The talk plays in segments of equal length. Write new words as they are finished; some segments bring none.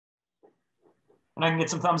And I can get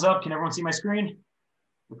some thumbs up. Can everyone see my screen?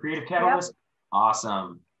 The Creative Yep. Catalyst?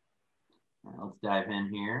 Awesome. Now let's dive in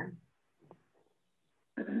here.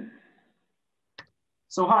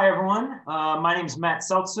 So hi, everyone. My name is Matt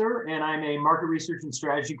Seltzer, and I'm a market research and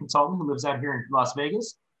strategy consultant who lives out here in Las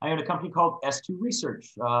Vegas. I own a company called S2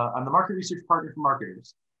 Research. I'm the market research partner for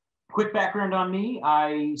marketers. Quick background on me.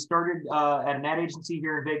 I started at an ad agency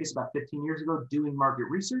here in Vegas about 15 years ago doing market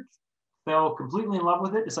research. Fell completely in love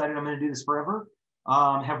with it, decided I'm going to do this forever.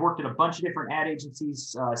 Have worked at a bunch of different ad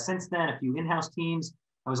agencies since then, a few in-house teams.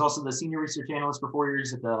 I was also the senior research analyst for 4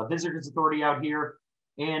 years at the Visitors Authority out here.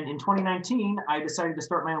 And in 2019, I decided to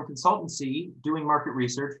start my own consultancy doing market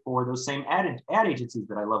research for those same ad agencies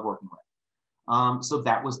that I love working with. So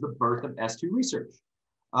that was the birth of S2 Research.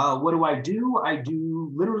 What do? I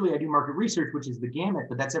do market research, which is the gamut,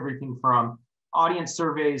 but that's everything from audience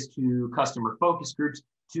surveys to customer focus groups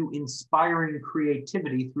to inspiring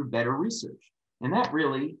creativity through better research. And that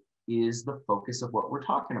really is the focus of what we're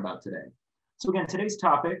talking about today. So again, today's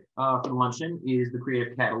topic for the luncheon is the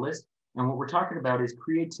Creative Catalyst. And what we're talking about is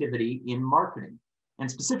creativity in marketing,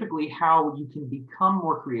 and specifically how you can become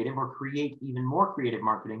more creative or create even more creative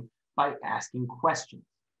marketing by asking questions.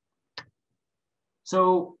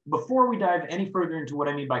 So before we dive any further into what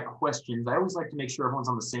I mean by questions, I always like to make sure everyone's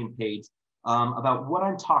on the same page about what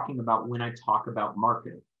I'm talking about when I talk about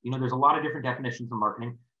marketing. You know, there's a lot of different definitions of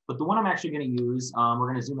marketing, but the one I'm actually going to use, we're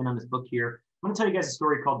going to zoom in on this book here. I'm going to tell you guys a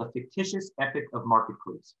story called The Fictitious Epic of Market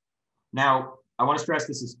Clues. Now, I want to stress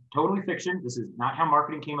this is totally fiction. This is not how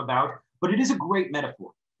marketing came about, but it is a great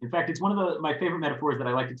metaphor. In fact, it's one of my favorite metaphors that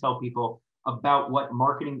I like to tell people about what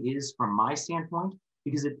marketing is from my standpoint,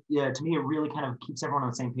 because to me, it really kind of keeps everyone on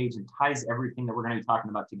the same page and ties everything that we're going to be talking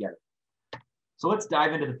about together. So let's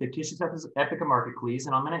dive into the fictitious epic of Market Clues,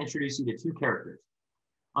 and I'm going to introduce you to two characters.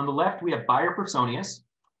 On the left, we have buyer Personius,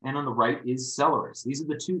 and on the right is Sellerus. These are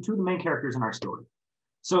the two of the main characters in our story.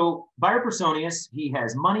 So buyer Personius, he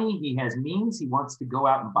has money, he has means, he wants to go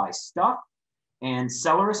out and buy stuff. And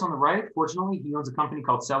Sellerus on the right, fortunately, he owns a company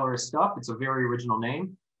called Sellerus Stuff. It's a very original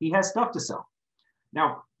name. He has stuff to sell.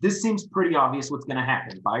 Now, this seems pretty obvious what's going to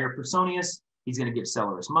happen. Buyer Personius, he's going to give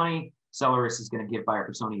Sellerus money. Sellerus is going to give buyer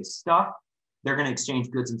Personius stuff. They're going to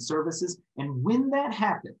exchange goods and services. And when that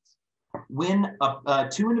happens, when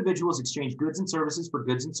two individuals exchange goods and services for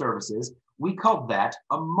goods and services, we call that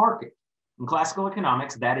a market. In classical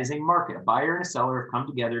economics, that is a market. A buyer and a seller have come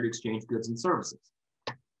together to exchange goods and services.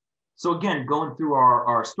 So again, going through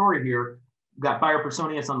our story here, we've got buyer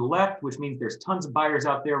Personius on the left, which means there's tons of buyers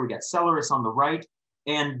out there. We got Sellerus on the right.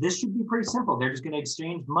 And this should be pretty simple. They're just going to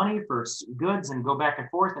exchange money for goods and go back and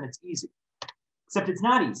forth, and it's easy. Except it's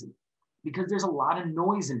not easy because there's a lot of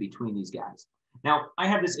noise in between these guys. Now, I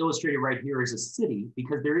have this illustrated right here as a city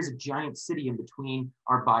because there is a giant city in between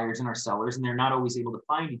our buyers and our sellers, and they're not always able to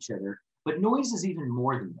find each other. But noise is even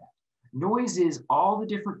more than that. Noise is all the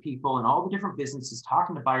different people and all the different businesses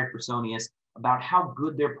talking to buyer Personius about how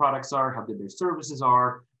good their products are, how good their services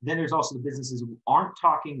are. Then there's also the businesses who aren't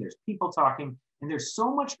talking. There's people talking. And there's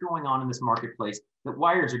so much going on in this marketplace that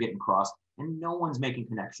wires are getting crossed and no one's making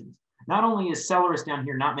connections. Not only is Sellerus down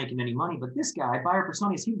here not making any money, but this guy, buyer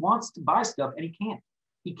Personius, he wants to buy stuff and he can't.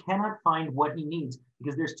 He cannot find what he needs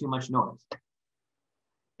because there's too much noise.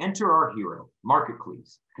 Enter our hero,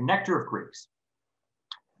 Marketcles, connector of Greeks.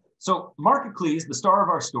 So Marketcles, the star of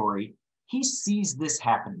our story, he sees this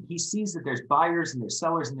happening. He sees that there's buyers and there's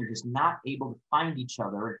sellers and they're just not able to find each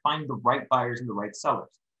other and find the right buyers and the right sellers.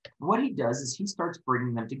 And what he does is he starts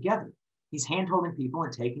bringing them together. He's hand-holding people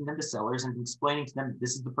and taking them to sellers and explaining to them that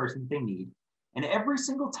this is the person they need. And every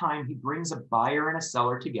single time he brings a buyer and a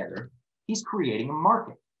seller together, he's creating a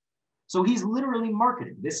market. So he's literally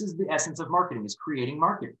marketing. This is the essence of marketing, is creating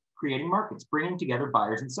markets, bringing together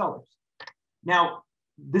buyers and sellers. Now,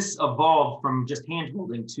 this evolved from just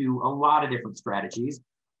hand-holding to a lot of different strategies.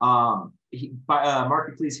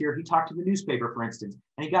 Marketcles here, he talked to the newspaper, for instance,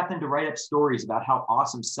 and he got them to write up stories about how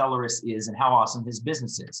awesome Sellerus is and how awesome his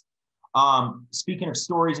business is. Speaking of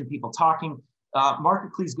stories and people talking,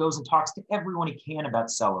 Marketcles goes and talks to everyone he can about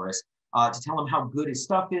Sellerus to tell him how good his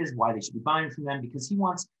stuff is, why they should be buying from them, because he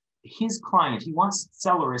wants his client, he wants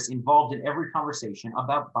Sellerus involved in every conversation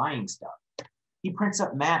about buying stuff. He prints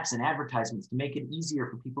up maps and advertisements to make it easier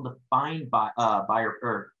for people to find buyer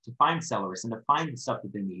or to find Sellerus and to find the stuff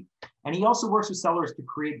that they need. And he also works with Sellerus to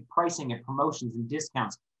create pricing and promotions and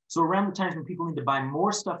discounts. So around the times when people need to buy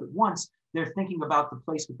more stuff at once, they're thinking about the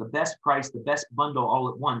place with the best price, the best bundle all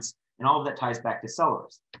at once, and all of that ties back to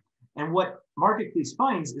Sellerus. And what Marketcles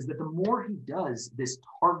finds is that the more he does this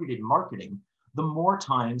targeted marketing, the more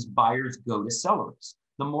times buyers go to Sellerus,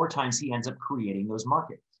 the more times he ends up creating those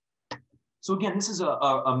markets. So again, this is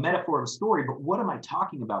a metaphor of a story, but what am I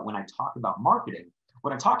talking about when I talk about marketing?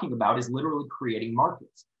 What I'm talking about is literally creating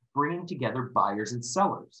markets, bringing together buyers and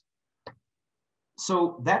sellers.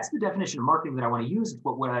 So that's the definition of marketing that I want to use. It's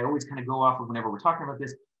what I always kind of go off of whenever we're talking about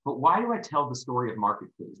this. But why do I tell the story of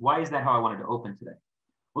marketplace? Why is that how I wanted to open today?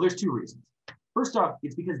 Well, there's two reasons. First off,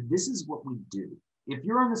 it's because this is what we do. If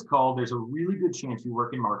you're on this call, there's a really good chance you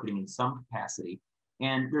work in marketing in some capacity.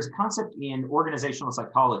 And there's a concept in organizational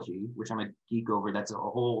psychology, which I'm a geek over. That's a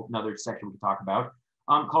whole nother section we can talk about,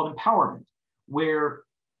 called empowerment, where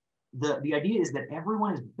the idea is that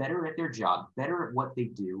everyone is better at their job, better at what they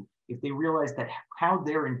do, if they realize that how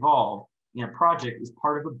they're involved in a project is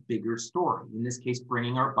part of a bigger story. In this case,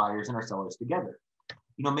 bringing our buyers and our sellers together.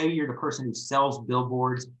 You know, maybe you're the person who sells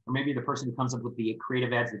billboards, or maybe the person who comes up with the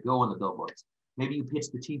creative ads that go on the billboards. Maybe you pitch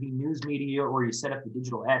the TV news media, or you set up the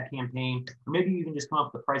digital ad campaign, or maybe you even just come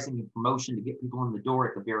up with the pricing and promotion to get people in the door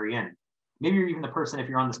at the very end. Maybe you're even the person, if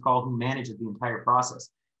you're on this call, who manages the entire process.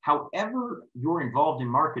 However you're involved in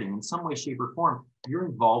marketing in some way, shape, or form, you're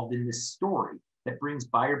involved in this story that brings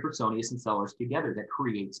buyer personas and sellers together, that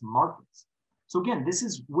creates markets. So again,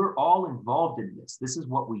 we're all involved in this. This is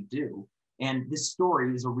what we do. And this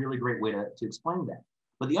story is a really great way to explain that.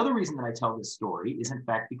 But the other reason that I tell this story is, in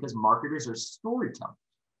fact, because marketers are storytellers.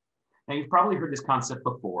 Now, you've probably heard this concept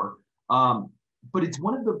before, but it's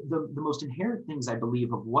one of the most inherent things, I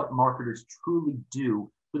believe, of what marketers truly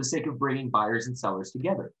do for the sake of bringing buyers and sellers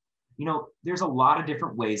together. You know, there's a lot of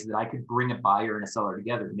different ways that I could bring a buyer and a seller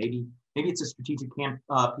together. Maybe it's a strategic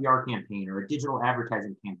PR campaign or a digital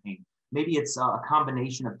advertising campaign. Maybe it's a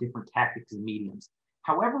combination of different tactics and mediums.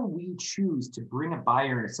 However we choose to bring a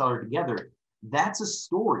buyer and a seller together, that's a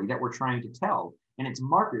story that we're trying to tell. And it's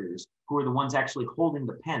marketers who are the ones actually holding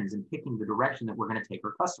the pens and picking the direction that we're going to take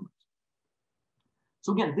our customers.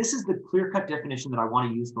 So again, this is the clear-cut definition that I want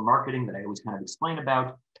to use for marketing that I always kind of explain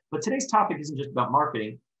about. But today's topic isn't just about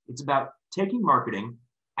marketing. It's about taking marketing,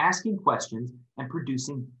 asking questions, and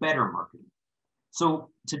producing better marketing. So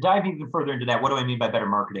to dive even further into that, what do I mean by better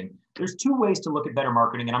marketing? There's two ways to look at better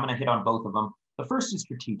marketing, and I'm going to hit on both of them. The first is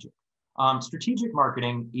strategic. Strategic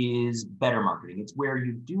marketing is better marketing. It's where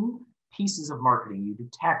you do pieces of marketing, you do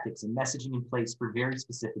tactics and messaging in place for very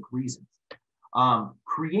specific reasons.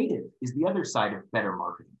 Creative is the other side of better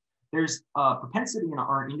marketing. There's a propensity in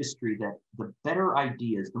our industry that the better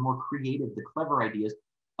ideas, the more creative, the clever ideas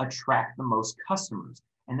attract the most customers.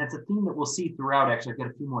 And that's a theme that we'll see throughout. Actually, I've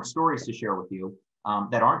got a few more stories to share with you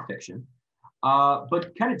that aren't fiction.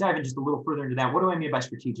 But kind of dive in just a little further into that. What do I mean by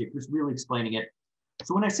strategic? Just really explaining it.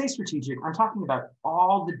 So when I say strategic, I'm talking about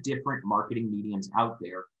all the different marketing mediums out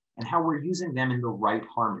there and how we're using them in the right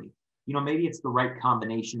harmony. You know, maybe it's the right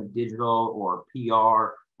combination of digital or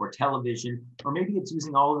PR or television, or maybe it's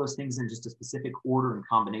using all of those things in just a specific order and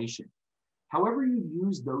combination. However you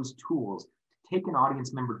use those tools to take an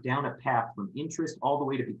audience member down a path from interest all the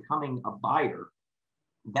way to becoming a buyer,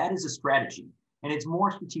 that is a strategy. And it's more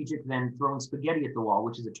strategic than throwing spaghetti at the wall,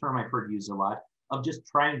 which is a term I've heard used a lot, of just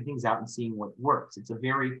trying things out and seeing what works. It's a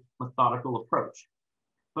very methodical approach.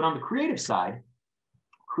 But on the creative side,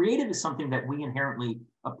 creative is something that we inherently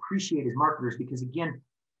appreciate as marketers because, again,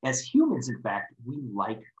 as humans, in fact, we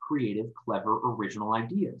like creative, clever, original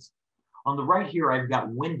ideas. On the right here, I've got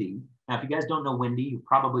Wendy. Now, if you guys don't know Wendy, you've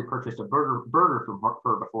probably purchased a burger from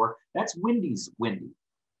her before. That's Wendy's Wendy.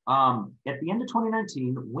 At the end of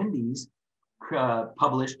 2019, Wendy's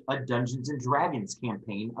published a Dungeons and Dragons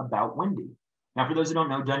campaign about Wendy. Now, for those who don't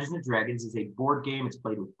know, Dungeons and Dragons is a board game. It's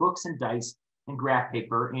played with books and dice and graph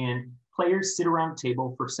paper, and players sit around a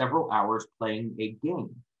table for several hours playing a game.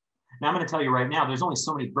 Now, I'm going to tell you right now, there's only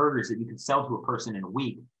so many burgers that you can sell to a person in a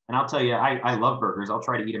week. And I'll tell you, I love burgers. I'll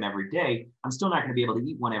try to eat them every day. I'm still not going to be able to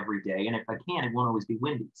eat one every day. And if I can, it won't always be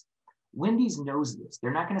Wendy's. Wendy's knows this.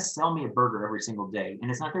 They're not going to sell me a burger every single day. And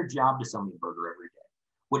it's not their job to sell me a burger every day.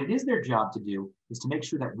 What it is their job to do is to make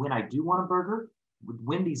sure that when I do want a burger,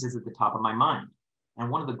 Wendy's is at the top of my mind. And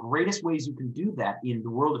one of the greatest ways you can do that in the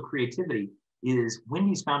world of creativity is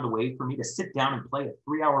Wendy's found a way for me to sit down and play a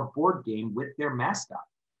 3-hour board game with their mascot.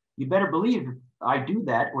 You better believe I do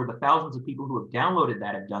that, or the thousands of people who have downloaded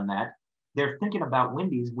that have done that. They're thinking about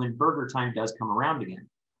Wendy's when burger time does come around again.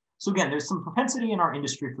 So again, there's some propensity in our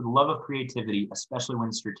industry for the love of creativity, especially when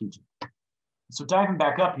it's strategic. So diving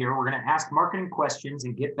back up here, we're going to ask marketing questions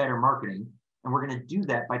and get better marketing. And we're going to do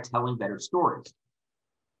that by telling better stories.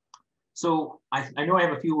 So I know I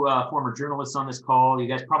have a few former journalists on this call. You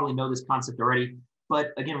guys probably know this concept already.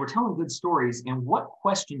 But again, we're telling good stories, and what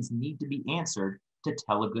questions need to be answered to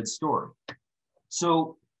tell a good story.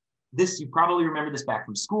 So this, you probably remember this back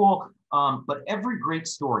from school, but every great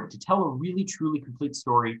story, to tell a really, truly complete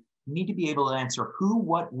story, You need to be able to answer who,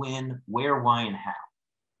 what, when, where, why, and how.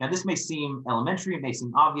 Now, this may seem elementary, it may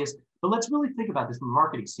seem obvious, but let's really think about this from a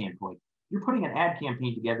marketing standpoint. You're putting an ad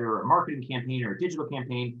campaign together, or a marketing campaign, or a digital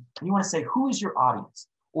campaign, and you want to say, who is your audience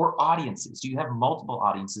or audiences? Do you have multiple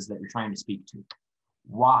audiences that you're trying to speak to?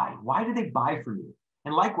 Why? Why do they buy from you?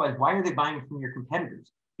 And likewise, why are they buying from your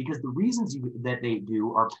competitors? Because the reasons that they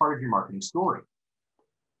do are part of your marketing story.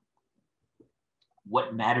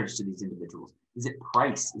 What matters to these individuals? Is it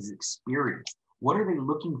price? Is it experience? What are they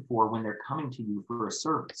looking for when they're coming to you for a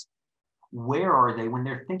service? Where are they when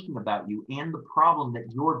they're thinking about you and the problem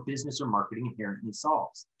that your business or marketing inherently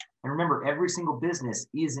solves? And remember, every single business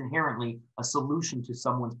is inherently a solution to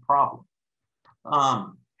someone's problem.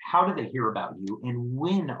 How do they hear about you, and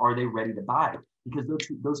when are they ready to buy? Because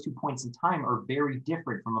those two points in time are very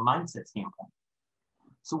different from a mindset standpoint.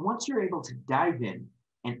 So once you're able to dive in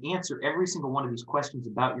and answer every single one of these questions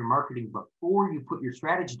about your marketing before you put your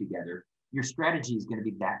strategy together, your strategy is going to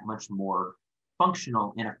be that much more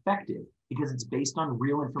functional and effective because it's based on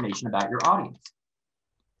real information about your audience.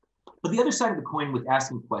 But the other side of the coin with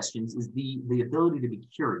asking questions is the ability to be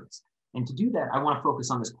curious. And to do that, I want to focus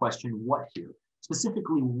on this question, what here?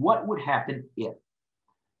 Specifically, what would happen if?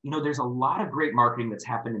 You know, there's a lot of great marketing that's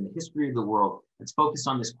happened in the history of the world that's focused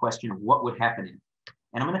on this question of what would happen if.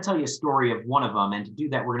 And I'm going to tell you a story of one of them. And to do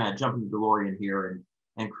that, we're going to jump in the DeLorean here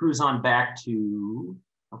and cruise on back to,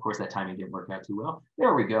 of course, that timing didn't work out too well.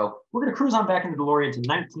 There we go. We're going to cruise on back in the DeLorean to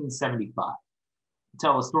 1975.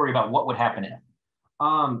 Tell a story about what would happen if.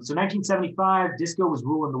 So 1975, disco was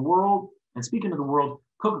ruling the world. And speaking of the world,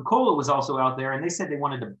 Coca-Cola was also out there, and they said they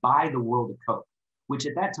wanted to buy the world of Coke, which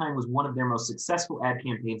at that time was one of their most successful ad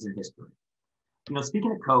campaigns in history. You know,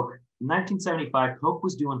 speaking of Coke, in 1975, Coke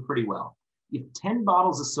was doing pretty well. If 10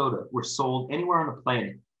 bottles of soda were sold anywhere on the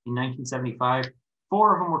planet in 1975,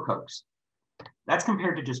 4 of them were Cokes. That's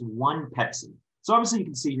compared to just one Pepsi. So obviously you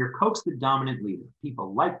can see here, Coke's the dominant leader.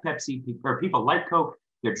 People like Pepsi, people like Coke,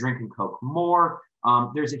 they're drinking Coke more.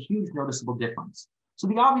 There's a huge noticeable difference. So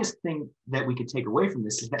the obvious thing that we could take away from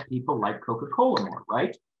this is that people like Coca-Cola more,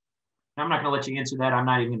 right? Now, I'm not going to let you answer that. I'm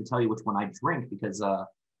not even going to tell you which one I drink because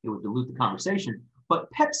it would dilute the conversation. But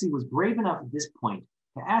Pepsi was brave enough at this point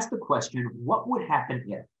to ask the question, what would happen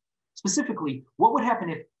if? Specifically, what would happen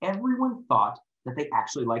if everyone thought that they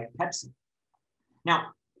actually liked Pepsi? Now,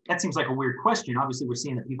 that seems like a weird question. Obviously, we're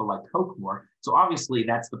seeing that people like Coke more. So obviously,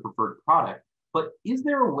 that's the preferred product. But is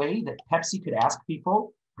there a way that Pepsi could ask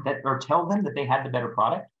people that or tell them that they had the better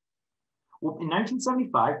product? Well, in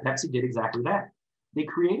 1975, Pepsi did exactly that. They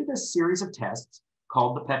created a series of tests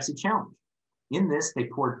called the Pepsi Challenge. In this, they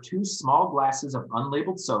poured 2 small glasses of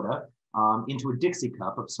unlabeled soda into a Dixie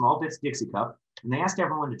cup, a small Dixie cup, and they asked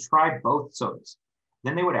everyone to try both sodas.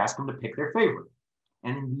 Then they would ask them to pick their favorite.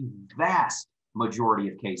 And in the vast majority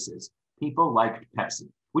of cases, people liked Pepsi,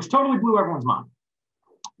 which totally blew everyone's mind.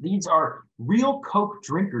 These are real Coke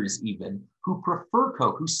drinkers even who prefer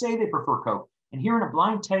Coke, who say they prefer Coke. And here in a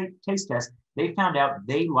blind taste test, they found out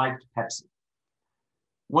they liked Pepsi.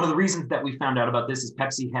 One of the reasons that we found out about this is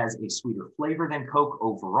Pepsi has a sweeter flavor than Coke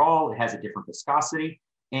overall. It has a different viscosity.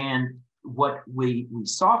 And what we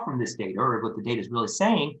saw from this data, or what the data is really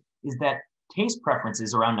saying, is that taste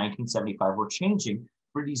preferences around 1975 were changing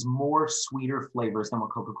for these more sweeter flavors than what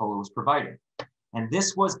Coca-Cola was providing. And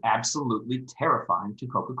this was absolutely terrifying to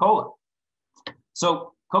Coca-Cola.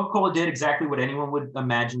 So Coca-Cola did exactly what anyone would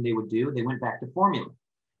imagine they would do. They went back to formula.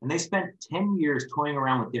 And they spent 10 years toying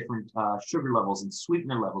around with different sugar levels and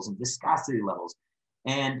sweetener levels and viscosity levels.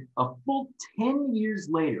 And a full 10 years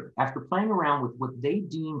later, after playing around with what they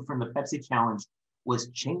deemed from the Pepsi Challenge was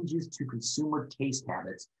changes to consumer taste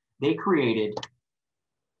habits, they created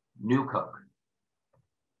New Coke.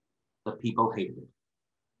 The people hated it.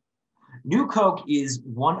 New Coke is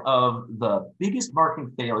one of the biggest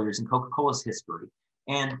marketing failures in Coca-Cola's history.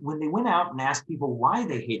 And when they went out and asked people why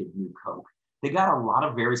they hated New Coke, they got a lot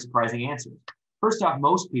of very surprising answers. First off,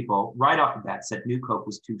 most people right off the bat said New Coke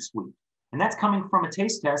was too sweet. And that's coming from a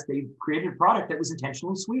taste test. They created a product that was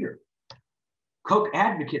intentionally sweeter. Coke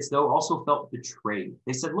advocates, though, also felt betrayed.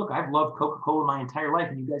 They said, look, I've loved Coca-Cola my entire life,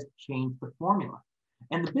 and you guys changed the formula.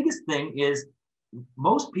 And the biggest thing is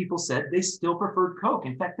most people said they still preferred Coke.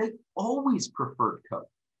 In fact, they always preferred Coke.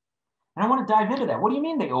 And I want to dive into that. What do you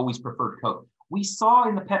mean they always preferred Coke? We saw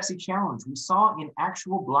in the Pepsi Challenge, we saw in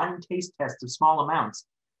actual blind taste tests of small amounts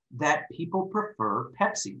that people prefer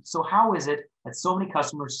Pepsi. So how is it that so many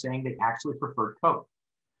customers are saying they actually preferred Coke?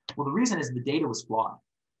 Well, the reason is the data was flawed.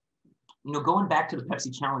 You know, going back to the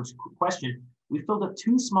Pepsi Challenge question, we filled up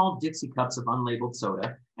 2 small Dixie cups of unlabeled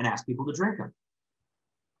soda and asked people to drink them.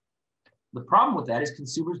 The problem with that is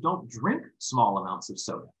consumers don't drink small amounts of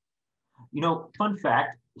soda. Fun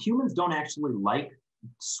fact, humans don't actually like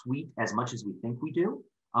sweet as much as we think we do.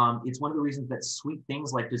 It's one of the reasons that sweet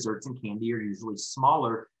things like desserts and candy are usually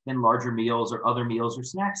smaller than larger meals or other meals or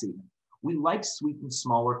snacks even. We like sweet in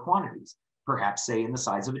smaller quantities, perhaps say in the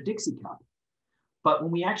size of a Dixie cup. But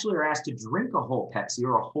when we actually are asked to drink a whole Pepsi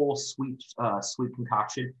or a whole sweet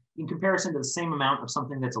concoction, in comparison to the same amount of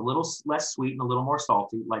something that's a little less sweet and a little more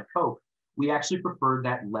salty, like Coke, we actually prefer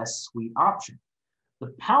that less sweet option.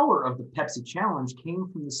 The power of the Pepsi challenge came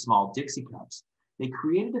from the small Dixie cups. They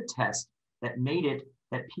created a test that made it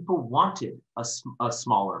that people wanted a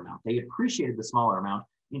smaller amount. They appreciated the smaller amount.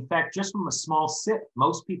 In fact, just from a small sip,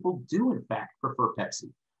 most people do in fact prefer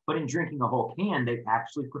Pepsi. But in drinking a whole can, they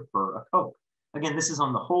actually prefer a Coke. Again, this is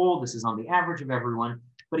on the whole, this is on the average of everyone.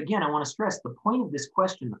 But again, I want to stress the point of this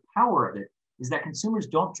question, the power of it, is that consumers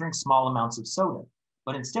don't drink small amounts of soda.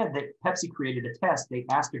 But instead, Pepsi created a test. They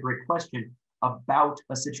asked a great question about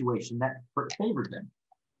a situation that favored them.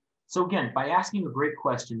 So again, by asking a great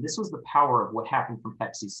question, this was the power of what happened from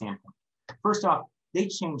Pepsi's standpoint. First off, they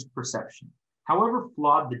changed perception. However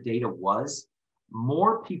flawed the data was,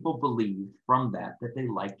 more people believed from that they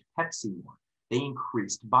liked Pepsi more. They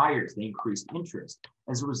increased buyers, they increased interest.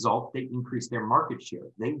 As a result, they increased their market share.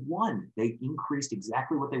 They won. They increased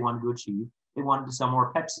exactly what they wanted to achieve. They wanted to sell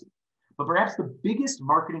more Pepsi. But perhaps the biggest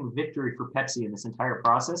marketing victory for Pepsi in this entire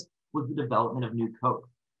process was the development of new Coke.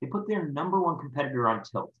 They put their number one competitor on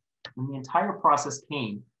tilt. And the entire process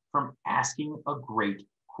came from asking a great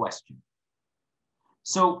question.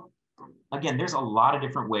 So again, there's a lot of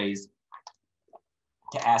different ways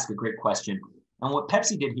to ask a great question. And what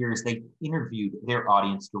Pepsi did here is they interviewed their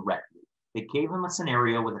audience directly. They gave them a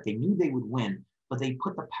scenario that they knew they would win, but they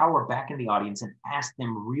put the power back in the audience and asked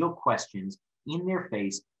them real questions in their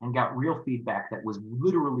face and got real feedback that was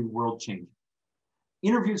literally world-changing.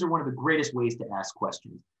 Interviews are one of the greatest ways to ask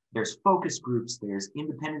questions. There's focus groups, there's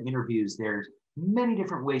independent interviews, there's many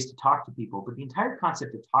different ways to talk to people, but the entire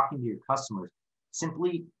concept of talking to your customers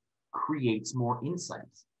simply creates more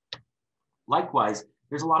insights. Likewise,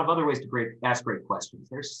 there's a lot of other ways to ask great questions.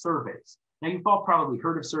 There's surveys. Now, you've all probably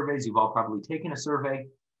heard of surveys. You've all probably taken a survey.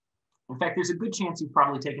 In fact, there's a good chance you've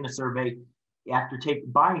probably taken a survey after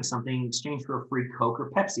buying something in exchange for a free Coke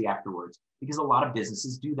or Pepsi afterwards, because a lot of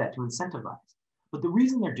businesses do that to incentivize. But the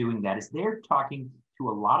reason they're doing that is they're talking to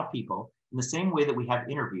a lot of people in the same way that we have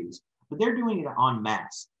interviews, but they're doing it en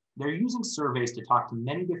masse. They're using surveys to talk to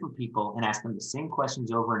many different people and ask them the same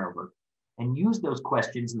questions over and over, and use those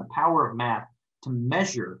questions and the power of math to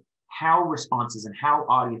measure how responses and how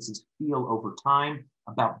audiences feel over time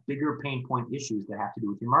about bigger pain point issues that have to do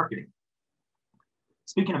with your marketing.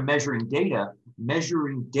 Speaking of measuring data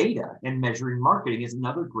and measuring marketing is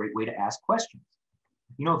another great way to ask questions.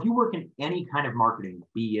 If you work in any kind of marketing,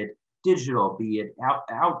 be it digital, be it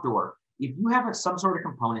outdoor, if you have some sort of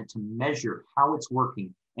component to measure how it's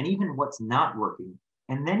working and even what's not working,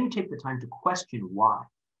 and then you take the time to question why.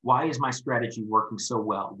 Why is my strategy working so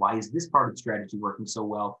well? Why is this part of the strategy working so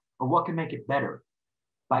well? Or what can make it better?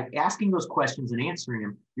 By asking those questions and answering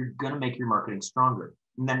them, you're going to make your marketing stronger.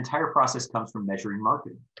 And that entire process comes from measuring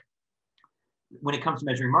marketing. When it comes to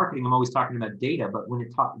measuring marketing, I'm always talking about data,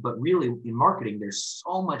 but really in marketing, there's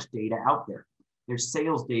so much data out there. There's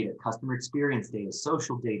sales data, customer experience data,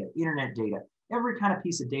 social data, internet data, every kind of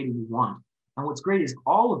piece of data you want. And what's great is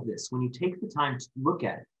all of this, when you take the time to look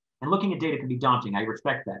at it, and looking at data can be daunting, I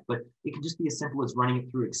respect that, but it can just be as simple as running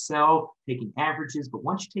it through Excel, taking averages. But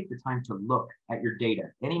once you take the time to look at your data,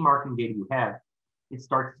 any marketing data you have, it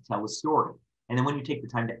starts to tell a story. And then when you take the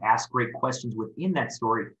time to ask great questions within that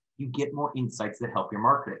story, you get more insights that help your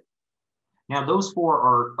marketing. Now, those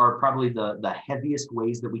four are probably the heaviest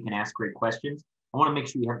ways that we can ask great questions. I want to make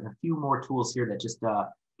sure you have a few more tools here that just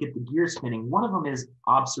get the gears spinning. One of them is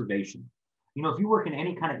observation. If you work in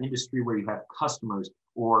any kind of industry where you have customers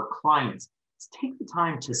or clients, take the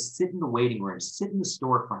time to sit in the waiting room, sit in the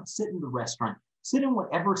storefront, sit in the restaurant, sit in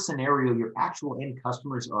whatever scenario your actual end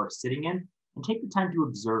customers are sitting in, and take the time to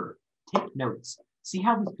observe, take notes, see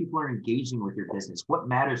how these people are engaging with your business, what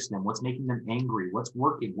matters to them, what's making them angry, what's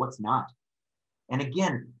working, what's not. And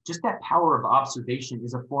again, just that power of observation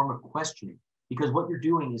is a form of questioning, because what you're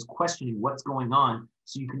doing is questioning what's going on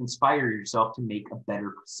so you can inspire yourself to make a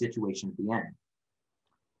better situation at the end.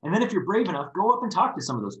 And then if you're brave enough, go up and talk to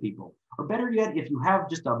some of those people. Or better yet, if you have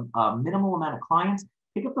just a minimal amount of clients,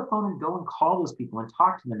 pick up the phone and go and call those people and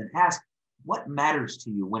talk to them and ask, what matters to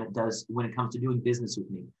you when it comes to doing business with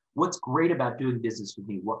me? What's great about doing business with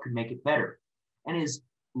me? What could make it better? And as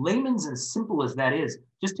layman's and simple as that is,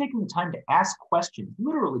 just taking the time to ask questions,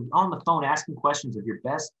 literally on the phone, asking questions of your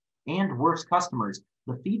best and worst customers,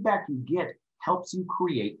 the feedback you get helps you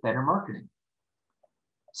create better marketing.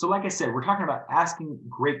 So like I said, we're talking about asking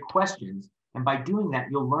great questions. And by doing that,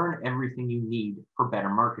 you'll learn everything you need for better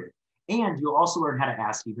marketing. And you'll also learn how to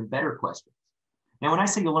ask even better questions. Now, when I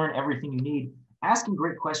say you'll learn everything you need, asking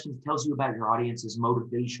great questions tells you about your audience's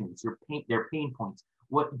motivations, their pain points,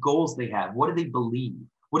 what goals they have, what do they believe?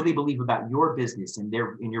 What do they believe about your business and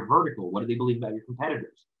in your vertical? What do they believe about your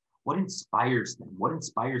competitors? What inspires them? What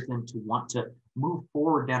inspires them to want to move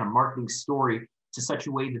forward down a marketing story to such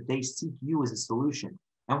a way that they seek you as a solution?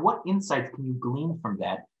 And what insights can you glean from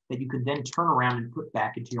that you could then turn around and put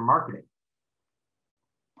back into your marketing?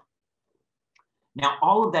 Now,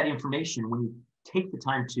 all of that information, when you take the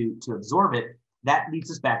time to absorb it, that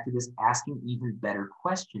leads us back to this asking even better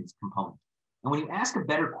questions component. And when you ask a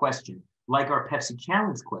better question, like our Pepsi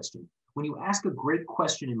Challenge question, when you ask a great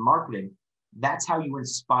question in marketing, that's how you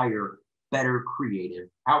inspire better creative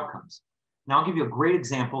outcomes. Now, I'll give you a great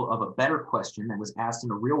example of a better question that was asked in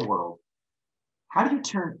the real world. How do you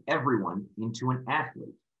turn everyone into an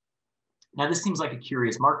athlete? Now, this seems like a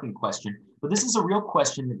curious marketing question, but this is a real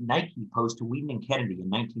question that Nike posed to Whedon and Kennedy in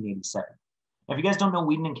 1987. Now, if you guys don't know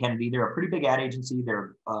Whedon and Kennedy, they're a pretty big ad agency.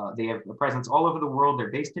 They have a presence all over the world.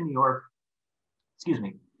 They're based in New York. Excuse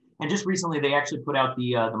me. And just recently, they actually put out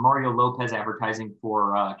the Mario Lopez advertising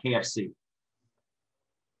for KFC.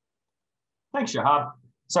 Thanks, Shahab.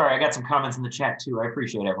 Sorry, I got some comments in the chat too. I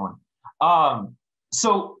appreciate everyone.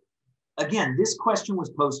 So again, this question was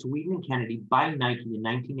posed to Whedon and Kennedy by Nike in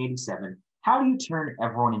 1987. How do you turn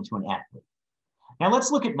everyone into an athlete? Now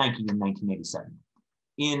let's look at Nike in 1987.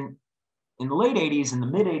 In the late 80s and the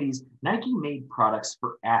mid 80s, Nike made products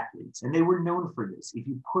for athletes, and they were known for this. If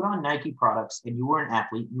you put on Nike products and you were an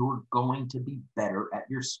athlete, you were going to be better at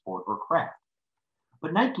your sport or craft.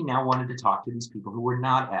 But Nike now wanted to talk to these people who were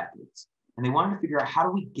not athletes. And they wanted to figure out, how do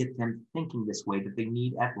we get them thinking this way, that they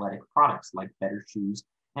need athletic products like better shoes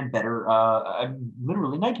and better,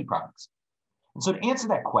 literally Nike products. And so to answer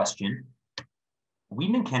that question,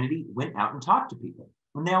 Whedon and Kennedy went out and talked to people.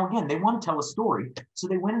 And now again, they want to tell a story. So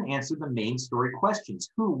they went and answered the main story questions: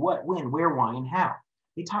 who, what, when, where, why, and how.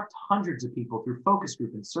 They talked to hundreds of people through focus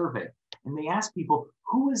group and survey. And they asked people,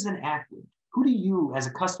 who is an athlete? Who do you as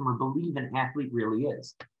a customer believe an athlete really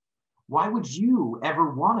is? Why would you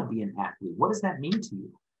ever want to be an athlete? What does that mean to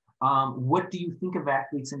you? What do you think of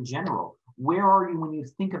athletes in general? Where are you when you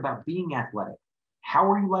think about being athletic?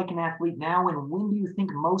 How are you like an athlete now? And when do you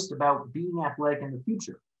think most about being athletic in the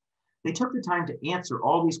future? They took the time to answer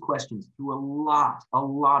all these questions through a lot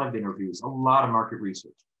of interviews, a lot of market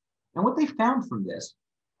research. And what they found from this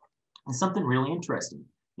is something really interesting.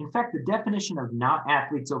 In fact, the definition of not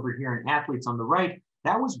athletes over here and athletes on the right,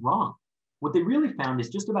 that was wrong. What they really found is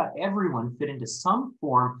just about everyone fit into some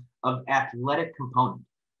form of athletic component.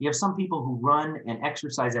 You have some people who run and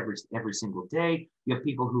exercise every single day. You have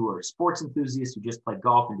people who are sports enthusiasts who just play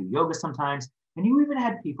golf and do yoga sometimes. And you even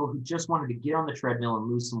had people who just wanted to get on the treadmill and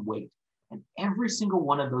lose some weight. And every single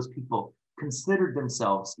one of those people considered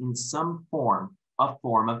themselves in some form, a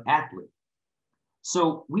form of athlete.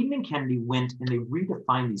 So Whedon and Kennedy went and they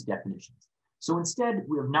redefined these definitions. So instead,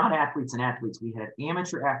 we have not athletes and athletes. We had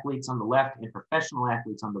amateur athletes on the left and professional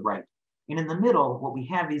athletes on the right. And in the middle, what we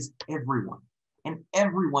have is everyone. And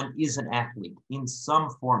everyone is an athlete in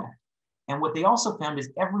some format. And what they also found is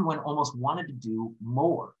everyone almost wanted to do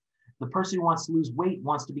more. The person who wants to lose weight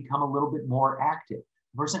wants to become a little bit more active.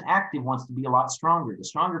 The person active wants to be a lot stronger. The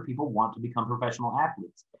stronger people want to become professional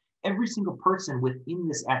athletes. Every single person within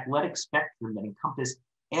this athletic spectrum that encompassed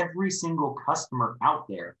every single customer out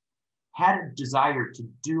there had a desire to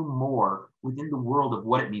do more within the world of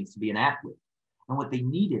what it means to be an athlete. And what they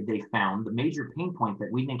needed, they found, the major pain point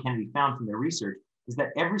that Whedon and Kennedy found from their research is that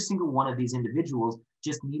every single one of these individuals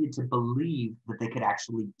just needed to believe that they could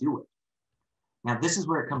actually do it. Now, this is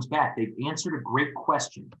where it comes back. They've answered a great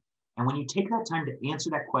question. And when you take that time to answer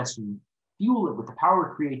that question, fuel it with the power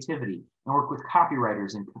of creativity and work with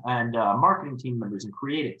copywriters and marketing team members and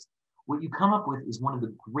creatives, what you come up with is one of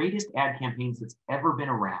the greatest ad campaigns that's ever been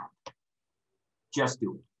around. Just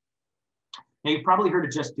Do It. Now, you've probably heard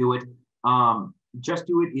of Just Do It. Just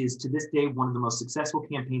Do It is, to this day, one of the most successful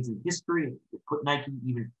campaigns in history. It put Nike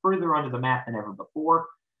even further onto the map than ever before.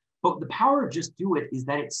 But the power of Just Do It is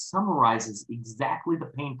that it summarizes exactly the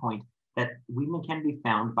pain point that Whedon and Kennedy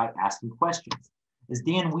found by asking questions. As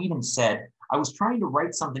Dan Whedon said, I was trying to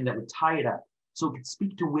write something that would tie it up so it could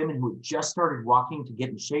speak to women who had just started walking to get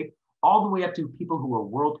in shape, all the way up to people who are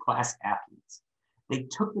world-class athletes. They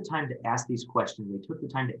took the time to ask these questions. They took the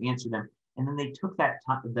time to answer them. And then they took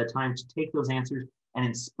the time to take those answers and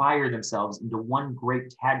inspire themselves into one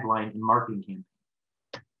great tagline and marketing campaign.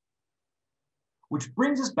 Which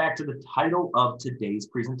brings us back to the title of today's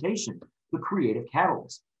presentation, the creative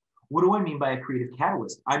catalyst. What do I mean by a creative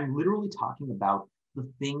catalyst? I'm literally talking about the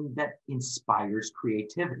thing that inspires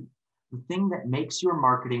creativity, the thing that makes your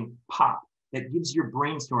marketing pop, that gives your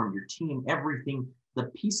brainstorm, your team, everything,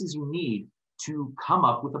 the pieces you need to come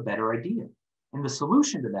up with a better idea. And the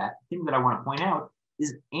solution to that thing that I want to point out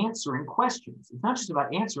is answering questions. It's not just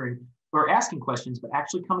about answering or asking questions, but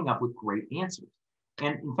actually coming up with great answers.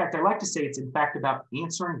 And in fact, I like to say it's in fact about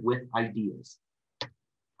answering with ideas.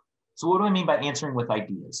 So what do I mean by answering with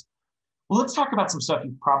ideas? Well, let's talk about some stuff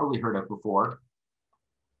you've probably heard of before.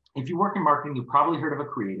 If you work in marketing, you've probably heard of a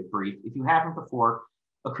creative brief. If you haven't before,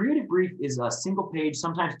 a creative brief is a single page,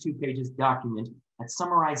 sometimes 2 pages document that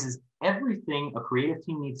summarizes everything a creative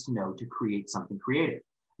team needs to know to create something creative.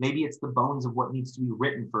 Maybe it's the bones of what needs to be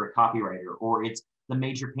written for a copywriter, or it's the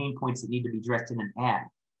major pain points that need to be addressed in an ad.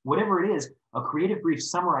 Whatever it is, a creative brief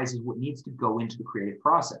summarizes what needs to go into the creative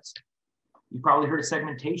process. You've probably heard of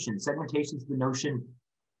segmentation. Segmentation is the notion,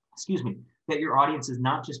 that your audience is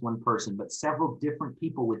not just one person, but several different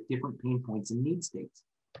people with different pain points and need states.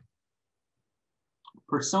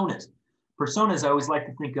 Personas. Personas I always like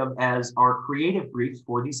to think of as our creative briefs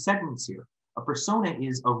for these segments here. A persona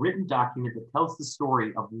is a written document that tells the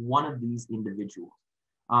story of one of these individuals.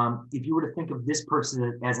 If you were to think of this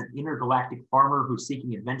person as an intergalactic farmer who's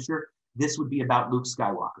seeking adventure, this would be about Luke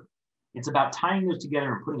Skywalker. It's about tying those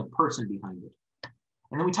together and putting a person behind it.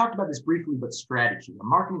 And then we talked about this briefly, but strategy. A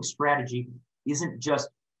marketing strategy isn't just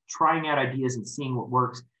trying out ideas and seeing what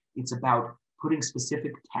works. It's about putting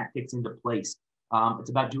specific tactics into place. It's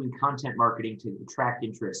about doing content marketing to attract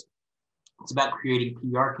interest. It's about creating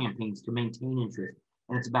PR campaigns to maintain interest.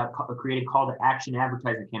 And it's about creating call to action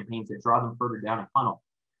advertising campaigns that draw them further down a funnel.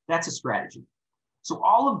 That's a strategy. So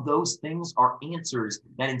all of those things are answers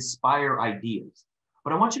that inspire ideas.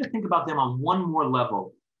 But I want you to think about them on one more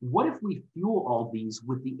level. What if we fuel all these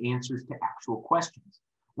with the answers to actual questions?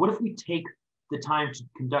 What if we take the time to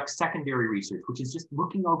conduct secondary research, which is just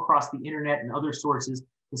looking across the internet and other sources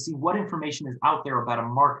to see what information is out there about a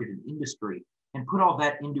market and industry, and put all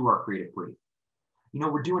that into our creative brief? You know,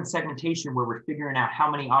 we're doing segmentation where we're figuring out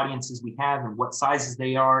how many audiences we have and what sizes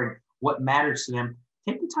they are and what matters to them.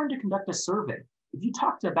 Take the time to conduct a survey. If you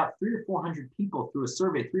talk to about 300 or 400 people through a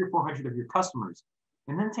survey, 300 or 400 of your customers,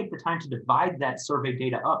 and then take the time to divide that survey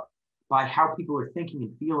data up by how people are thinking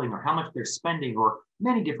and feeling, or how much they're spending, or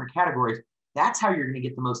many different categories, that's how you're going to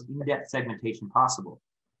get the most in-depth segmentation possible.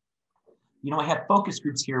 You know, I have focus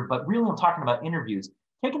groups here, but really I'm talking about interviews,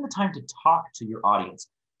 taking the time to talk to your audience,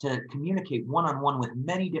 to communicate one-on-one with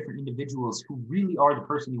many different individuals who really are the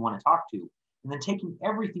person you want to talk to, and then taking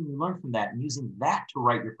everything you learn from that and using that to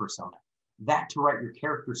write your persona, that to write your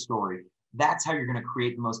character story. That's how you're going to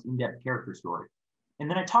create the most in-depth character story. And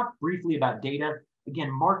then I talked briefly about data.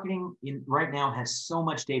 Again, marketing right now has so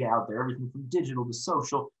much data out there, everything from digital to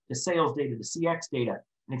social to sales data to CX data.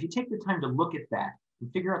 And if you take the time to look at that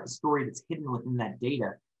and figure out the story that's hidden within that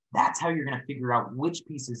data, that's how you're going to figure out which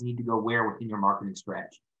pieces need to go where within your marketing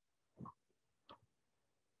strategy.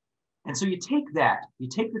 And so you take that, you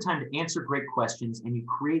take the time to answer great questions, and you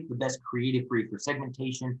create the best creative brief for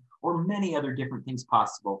segmentation or many other different things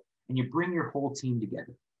possible, and you bring your whole team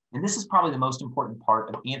together. And this is probably the most important part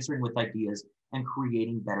of answering with ideas and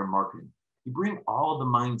creating better marketing. You bring all the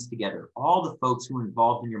minds together, all the folks who are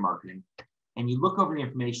involved in your marketing, and you look over the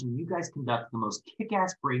information. You guys conduct the most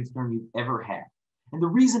kick-ass brainstorm you've ever had. And the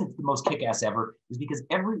reason it's the most kick-ass ever is because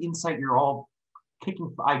every insight you're all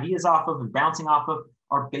kicking ideas off of and bouncing off of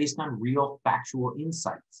are based on real factual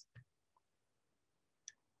insights.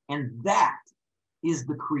 And that is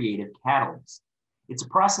the creative catalyst. It's a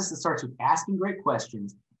process that starts with asking great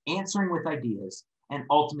questions, answering with ideas, and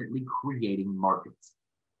ultimately creating markets.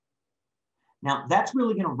 Now, that's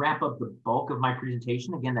really going to wrap up the bulk of my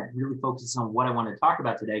presentation. Again, that really focuses on what I want to talk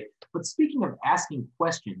about today. But speaking of asking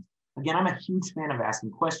questions, again, I'm a huge fan of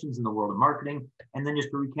asking questions in the world of marketing. And then just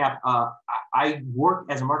to recap, I work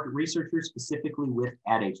as a market researcher specifically with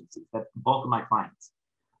ad agencies. That's the bulk of my clients.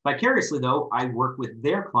 Vicariously, though, I work with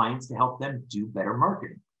their clients to help them do better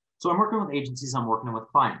marketing. So I'm working with agencies, I'm working with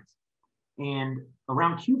clients. And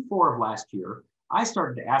around Q4 of last year, I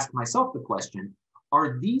started to ask myself the question,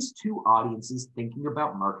 are these two audiences thinking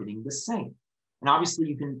about marketing the same? And obviously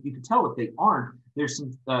you can tell if they aren't, there's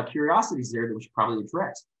some curiosities there that we should probably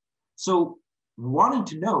address. So wanting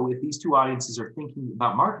to know if these two audiences are thinking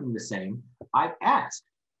about marketing the same, I asked.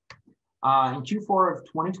 In Q4 of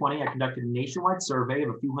 2020, I conducted a nationwide survey of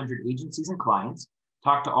a few hundred agencies and clients,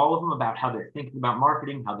 talked to all of them about how they're thinking about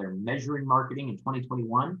marketing, how they're measuring marketing in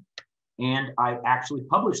 2021. And I actually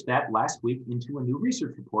published that last week into a new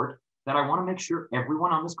research report that that I want to make sure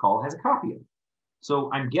everyone on this call has a copy of.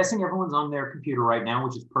 So I'm guessing everyone's on their computer right now,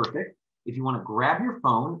 which is perfect. If you want to grab your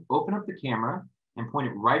phone, open up the camera, and point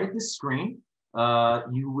it right at this screen,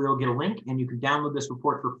 you will get a link and you can download this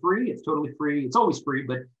report for free. It's totally free. It's always free,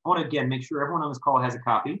 but I want to, again, make sure everyone on this call has a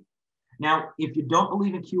copy. Now, if you don't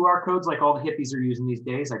believe in QR codes like all the hippies are using these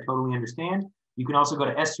days, I totally understand. You can also go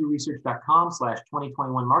to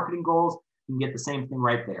s2research.com/2021 marketing goals. You can get the same thing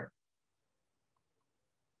right there.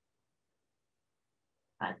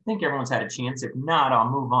 I think everyone's had a chance. If not, I'll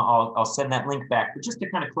move on. I'll send that link back. But just to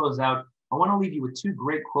kind of close out, I want to leave you with two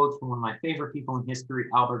great quotes from one of my favorite people in history,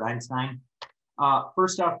 Albert Einstein.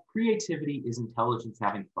 First off, creativity is intelligence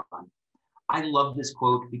having fun. I love this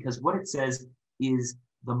quote because what it says is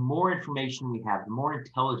the more information we have, the more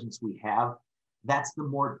intelligence we have, that's the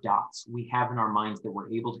more dots we have in our minds that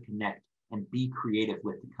we're able to connect and be creative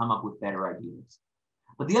with to come up with better ideas.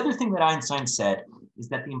 But the other thing that Einstein said is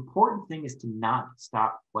that the important thing is to not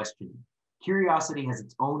stop questioning. Curiosity has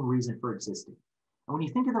its own reason for existing. And when you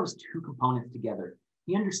think of those two components together,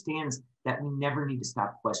 he understands that we never need to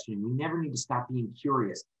stop questioning. We never need to stop being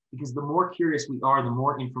curious, because the more curious we are, the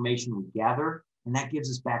more information we gather, and that gives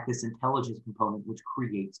us back this intelligence component, which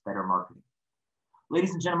creates better marketing.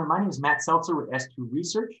 Ladies and gentlemen, my name is Matt Seltzer with S2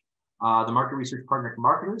 Research, the market research partner for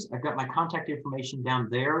marketers. I've got my contact information down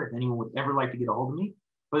there if anyone would ever like to get a hold of me.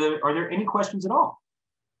 But are there any questions at all?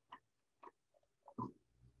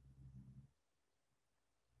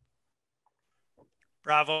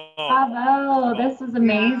 Bravo. Bravo. This was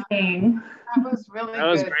amazing. That was really That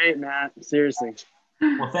was great, Matt. Seriously.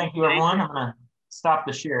 Well, thank you, everyone. I'm going to stop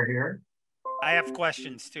the share here. I have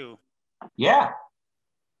questions too. Yeah.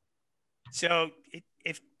 So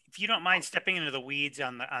if you don't mind stepping into the weeds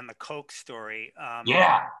on the Coke story.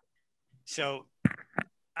 Yeah. So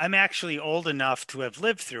I'm actually old enough to have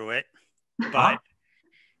lived through it, but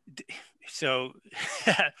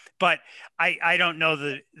but I don't know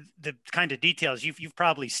the kind of details. You've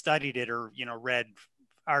probably studied it or read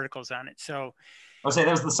articles on it. So I'll say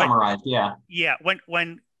that was the summarized. Yeah. Yeah.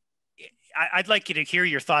 When I'd like you to hear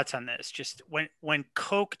your thoughts on this. Just when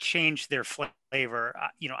Coke changed their flavor,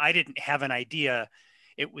 I didn't have an idea.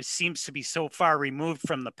 It seems to be so far removed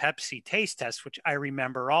from the Pepsi taste test, which I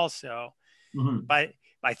remember also. Mm-hmm. But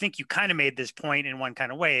I think you kind of made this point in one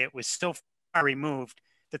kind of way. It was so far removed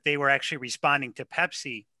that they were actually responding to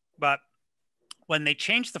Pepsi. But when they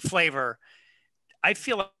changed the flavor, I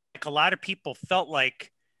feel like a lot of people felt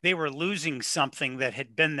like they were losing something that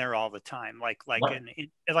had been there all the time, like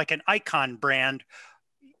an icon brand.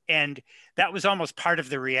 And that was almost part of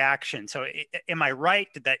the reaction. So am I right?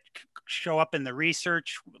 Did that show up in the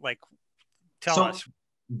research? Tell us.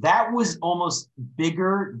 That was almost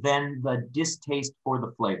bigger than the distaste for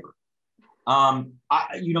the flavor.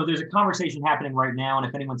 There's a conversation happening right now, and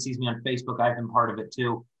if anyone sees me on Facebook, I've been part of it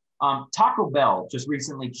too. Taco Bell just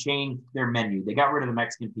recently changed their menu. They got rid of the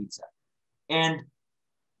Mexican pizza. And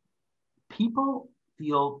people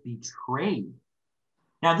feel betrayed.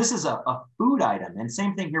 Now, this is a food item, and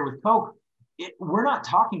same thing here with Coke. We're not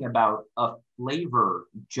talking about a flavor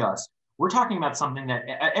just. We're talking about something that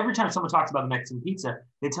every time someone talks about the Mexican pizza,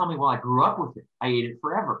 they tell me, well, I grew up with it. I ate it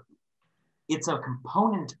forever. It's a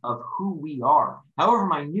component of who we are. However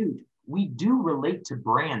minute, we do relate to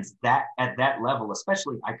brands that at that level,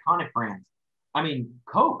 especially iconic brands. I mean,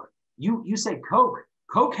 Coke, you say Coke.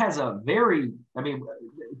 Coke has Coke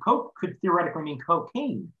could theoretically mean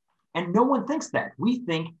cocaine. And no one thinks that. We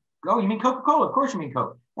think, oh, you mean Coca-Cola? Of course you mean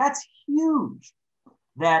Coke. That's huge.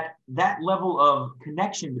 That level of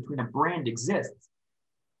connection between a brand exists.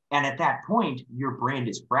 And at that point, your brand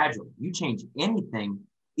is fragile. You change anything,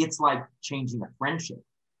 it's like changing a friendship.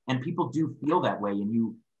 And people do feel that way,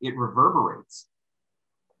 and it reverberates.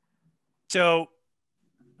 So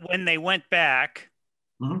when they went back,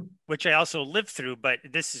 mm-hmm. which I also lived through, but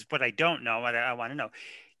this is what I don't know, I want to know.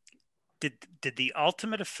 Did the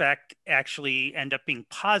ultimate effect actually end up being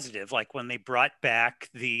positive, like when they brought back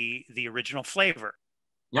the original flavor?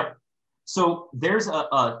 Yep. So there's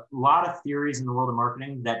a lot of theories in the world of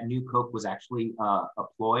marketing that New Coke was actually a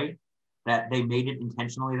ploy, that they made it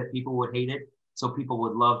intentionally that people would hate it, so people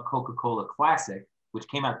would love Coca-Cola Classic, which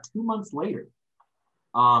came out 2 months later,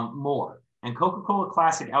 more. And Coca-Cola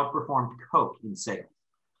Classic outperformed Coke in sales.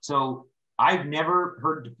 So I've never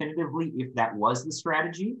heard definitively if that was the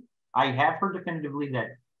strategy. I have heard definitively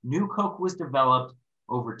that New Coke was developed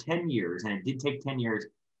over 10 years, and it did take 10 years,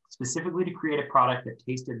 specifically to create a product that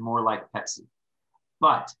tasted more like Pepsi.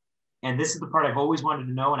 But, and this is the part I've always wanted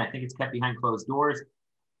to know, and I think it's kept behind closed doors,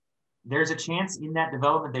 there's a chance in that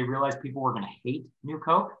development they realized people were going to hate New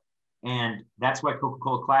Coke, and that's why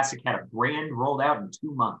Coca-Cola Classic had a brand rolled out in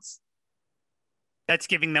 2 months. That's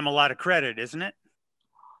giving them a lot of credit, isn't it?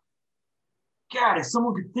 God, if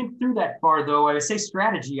someone could think through that far, though, I would say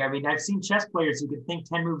strategy. I mean, I've seen chess players who could think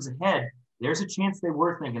 10 moves ahead. There's a chance they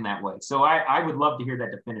were thinking that way. So I would love to hear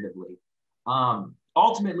that definitively.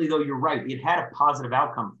 Ultimately, though, you're right. It had a positive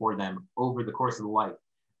outcome for them over the course of the life.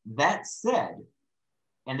 That said,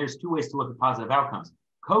 and there's two ways to look at positive outcomes.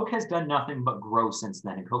 Coke has done nothing but grow since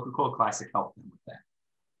then, and Coca-Cola Classic helped them with that.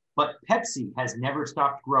 But Pepsi has never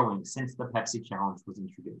stopped growing since the Pepsi Challenge was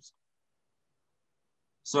introduced.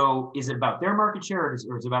 So is it about their market share or is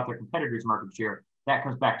it about their competitors' market share? That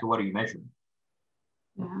comes back to what are you measuring?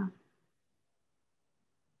 Yeah.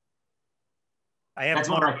 That's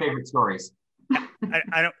one of my favorite stories.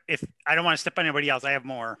 I don't want to step on anybody else. I have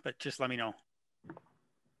more, but just let me know.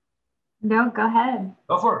 No, go ahead.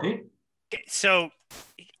 Go for it, Pete. Okay, so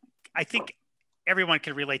I think everyone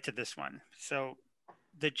can relate to this one. So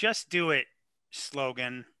the "Just Do It"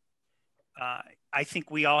 slogan, I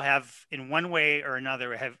think we all have, in one way or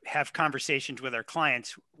another, have conversations with our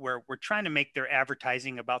clients where we're trying to make their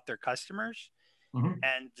advertising about their customers. Mm-hmm.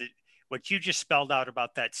 And what you just spelled out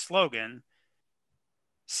about that slogan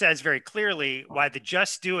says very clearly why the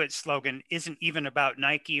 "Just Do It" slogan isn't even about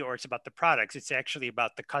Nike or it's about the products. It's actually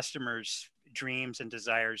about the customer's dreams and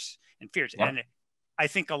desires and fears. Yep. And I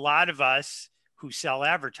think a lot of us who sell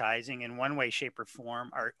advertising in one way, shape, or form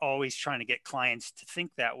are always trying to get clients to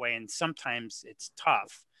think that way. And sometimes it's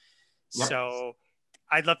tough. Yep. So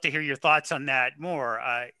I'd love to hear your thoughts on that more.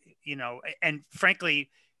 And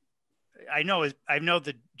frankly, I know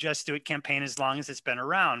the "Just Do It" campaign as long as it's been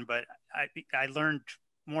around, but I learned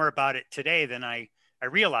more about it today than I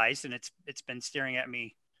realized, and it's been staring at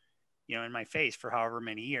me, in my face for however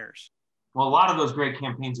many years. Well, a lot of those great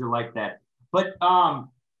campaigns are like that. But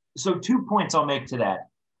so 2 points I'll make to that.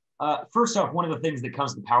 First off, one of the things that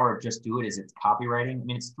comes to the power of "Just Do It" is its copywriting. I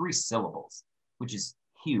mean, it's 3 syllables, which is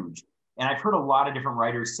huge. And I've heard a lot of different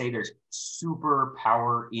writers say there's super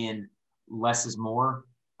power in less is more.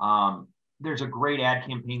 There's a great ad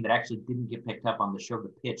campaign that actually didn't get picked up on the show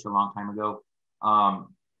The Pitch a long time ago,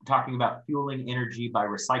 talking about fueling energy by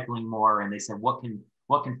recycling more. And they said, what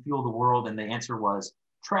can fuel the world? And the answer was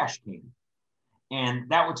trash can. And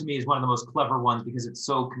that one to me is one of the most clever ones because it's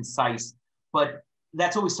so concise. But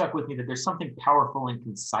that's always stuck with me, that there's something powerful and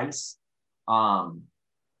concise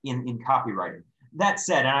in copywriting. That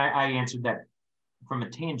said, and I answered that from a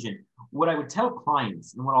tangent, what I would tell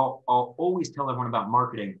clients and what I'll always tell everyone about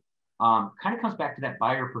marketing kind of comes back to that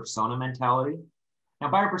buyer persona mentality. Now,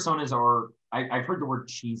 buyer personas are, I've heard the word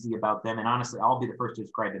cheesy about them, and honestly, I'll be the first to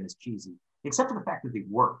describe them as cheesy, except for the fact that they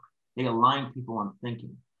work. They align people on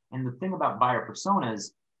thinking. And the thing about buyer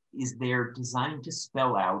personas is they're designed to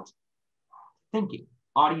spell out thinking,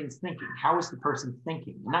 audience thinking. How is the person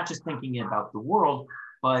thinking? And not just thinking about the world,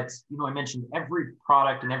 but I mentioned every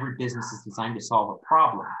product and every business is designed to solve a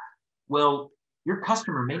problem. Well, your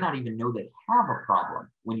customer may not even know they have a problem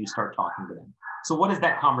when you start talking to them. So what does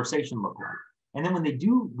that conversation look like? And then when they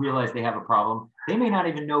do realize they have a problem, they may not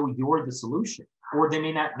even know you're the solution, or they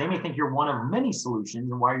may think you're one of many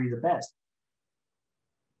solutions, and why are you the best?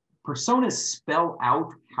 Personas spell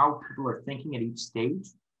out how people are thinking at each stage.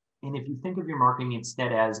 And if you think of your marketing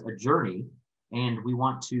instead as a journey, and we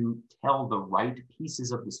want to tell the right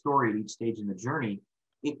pieces of the story at each stage in the journey,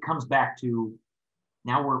 it comes back to,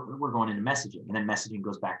 now we're going into messaging, and then messaging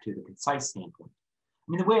goes back to the concise standpoint.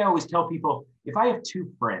 I mean, the way I always tell people, if I have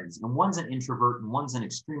 2 friends and one's an introvert and one's an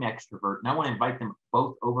extreme extrovert, and I want to invite them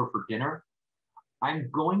both over for dinner, I'm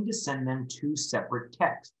going to send them 2 separate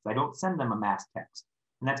texts. I don't send them a mass text.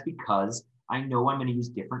 And that's because I know I'm going to use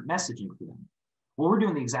different messaging for them. Well, we're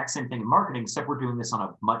doing the exact same thing in marketing, except we're doing this on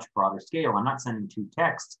a much broader scale. I'm not sending 2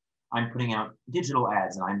 texts. I'm putting out digital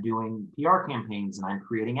ads, and I'm doing PR campaigns, and I'm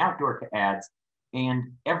creating outdoor ads.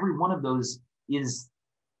 And every one of those is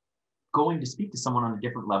going to speak to someone on a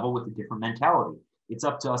different level with a different mentality. It's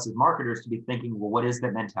up to us as marketers to be thinking, well, what is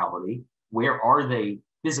that mentality? Where are they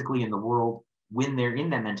physically in the world when they're in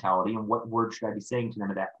that mentality? And what words should I be saying to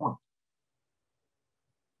them at that point?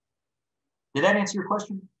 Did that answer your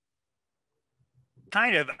question?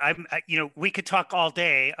 Kind of. We could talk all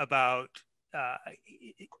day about,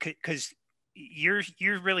 because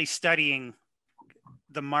you're really studying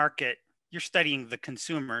the market. You're studying the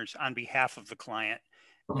consumers on behalf of the client.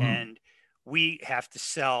 Mm-hmm. And we have to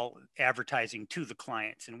sell advertising to the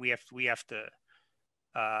clients, and we have to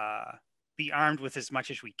be armed with as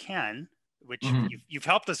much as we can, which mm-hmm. you've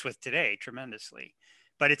helped us with today tremendously.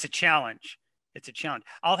 But it's a challenge. It's a challenge.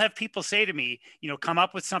 I'll have people say to me, come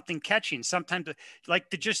up with something catchy, and sometimes like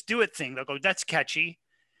the "Just Do It" thing, they'll go, "That's catchy,"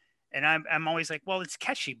 And I'm always like, well, it's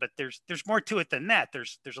catchy, but there's more to it than that.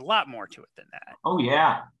 There's a lot more to it than that. Oh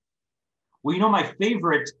yeah. Well, my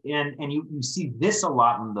favorite, and you see this a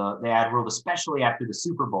lot in the ad world, especially after the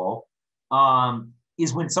Super Bowl,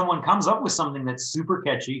 is when someone comes up with something that's super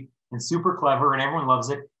catchy and super clever and everyone loves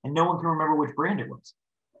it and no one can remember which brand it was.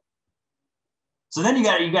 So then you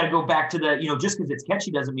got to go back to the, just because it's catchy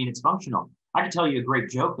doesn't mean it's functional. I can tell you a great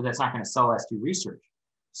joke, but that's not going to sell us to research.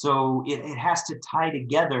 So it has to tie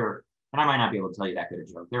together, and I might not be able to tell you that good a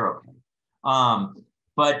joke. They're okay.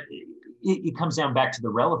 But it comes down back to the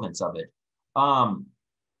relevance of it.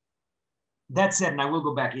 That said, and I will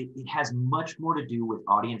go back, it has much more to do with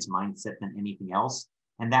audience mindset than anything else.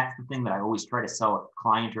 And that's the thing that I always try to sell a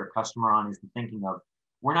client or a customer on, is the thinking of,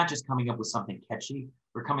 we're not just coming up with something catchy,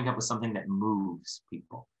 we're coming up with something that moves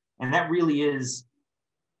people. And that really is,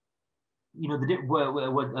 I can't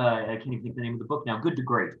even think of the name of the book now, Good to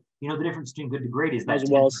Great. The difference between good to great is that 10%.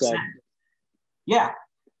 Well said. Yeah.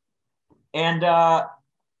 And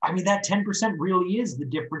that 10% really is the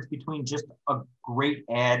difference between just a great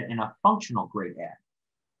ad and a functional great ad.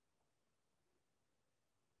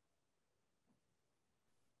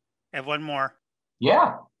 I have one more.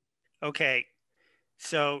 Yeah. Okay.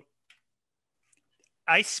 So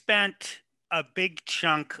I spent a big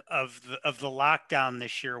chunk of the lockdown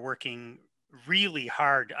this year working really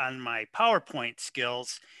hard on my PowerPoint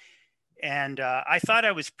skills. And I thought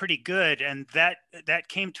I was pretty good. And that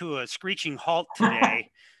came to a screeching halt today.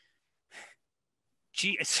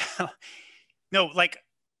 Gee, so no, like,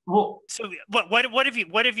 well, so what have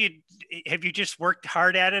you just worked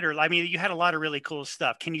hard at it? Or, I mean, you had a lot of really cool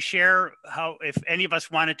stuff. Can you share how, if any of us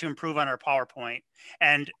wanted to improve on our PowerPoint?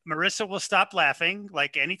 And Marissa will stop laughing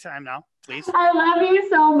like anytime now, please. I love you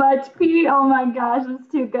so much, Pete. Oh my gosh,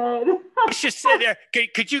 it's too good. It's just sit there.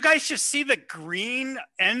 Could you guys just see the green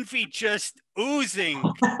envy just oozing?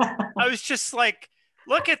 I was just like,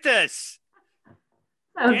 look at this.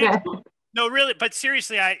 Okay. No, really, but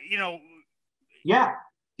seriously, yeah.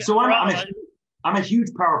 So I'm a huge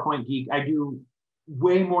PowerPoint geek. I do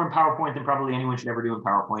way more in PowerPoint than probably anyone should ever do in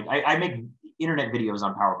PowerPoint. I make internet videos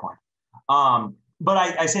on PowerPoint. But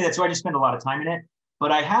I say that, so I just spend a lot of time in it.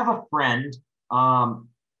 But I have a friend, and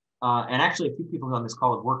actually a few people on this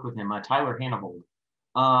call have worked with him, Tyler Hannavold.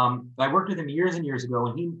 I worked with him years and years ago,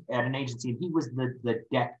 and he at an agency, and he was the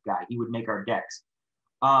deck guy. He would make our decks.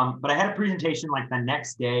 But I had a presentation like the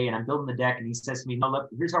next day, and I'm building the deck, and he says to me, no, look,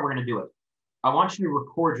 here's how we're going to do it. I want you to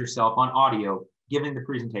record yourself on audio giving the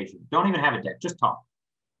presentation. Don't even have a deck, just talk.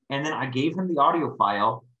 And then I gave him the audio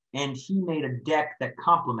file, and he made a deck that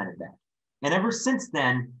complemented that. And ever since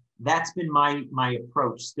then, that's been my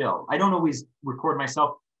approach still. I don't always record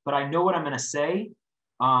myself, but I know what I'm going to say.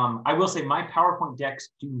 I will say my PowerPoint decks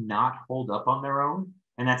do not hold up on their own,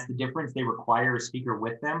 and that's the difference. They require a speaker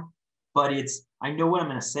with them. But I know what I'm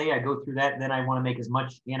going to say. I go through that, and then I want to make as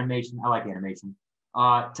much animation. I like animation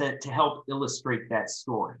to help illustrate that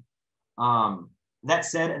story. That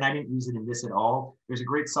said, and I didn't use it in this at all, there's a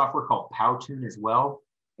great software called Powtoon as well.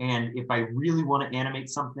 And if I really want to animate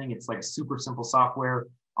something, it's like a super simple software.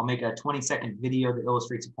 I'll make a 20-second video that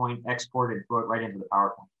illustrates a point, export it, and throw it right into the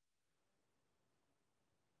PowerPoint.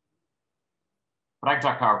 But I can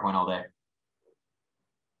talk PowerPoint all day.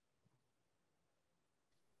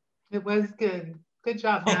 It was good. Good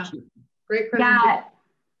job, Matt. Thank you. Great presentation. Yeah,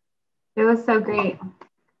 it was so great.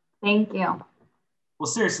 Thank you. Well,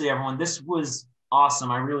 seriously, everyone, this was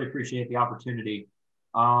awesome. I really appreciate the opportunity.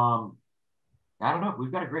 I don't know.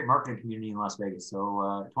 We've got a great marketing community in Las Vegas.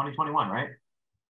 So 2021, right?